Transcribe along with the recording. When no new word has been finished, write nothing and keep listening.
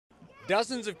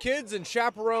Dozens of kids and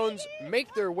chaperones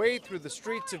make their way through the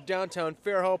streets of downtown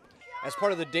Fairhope as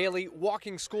part of the daily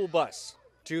walking school bus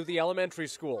to the elementary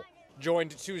school,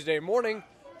 joined Tuesday morning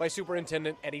by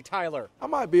Superintendent Eddie Tyler. I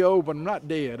might be old, but I'm not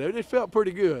dead. It felt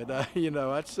pretty good. I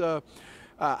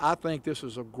think this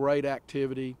is a great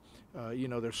activity.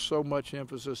 There's so much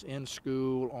emphasis in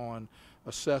school on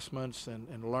assessments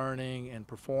and learning and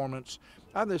performance.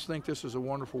 I just think this is a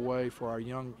wonderful way for our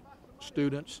young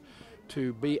students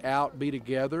to be out, be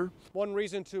together. One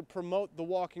reason to promote the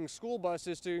walking school bus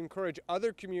is to encourage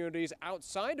other communities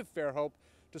outside of Fairhope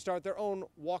to start their own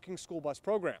walking school bus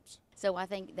programs. So I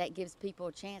think that gives people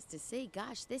a chance to see,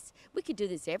 gosh, we could do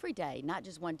this every day, not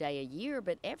just one day a year,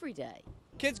 but every day.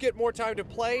 Kids get more time to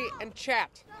play and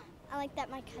chat. I like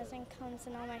that my cousin comes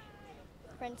and all my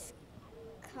friends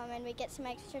come and we get some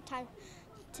extra time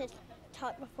to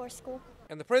talk before school.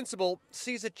 And the principal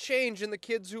sees a change in the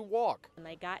kids who walk. When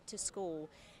they got to school,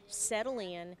 settle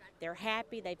in, they're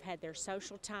happy, they've had their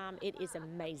social time. It is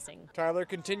amazing. Tyler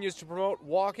continues to promote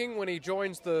walking when he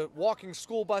joins the walking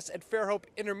school bus at Fairhope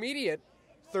Intermediate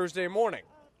Thursday morning.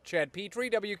 Chad Petrie,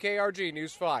 WKRG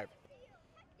News 5.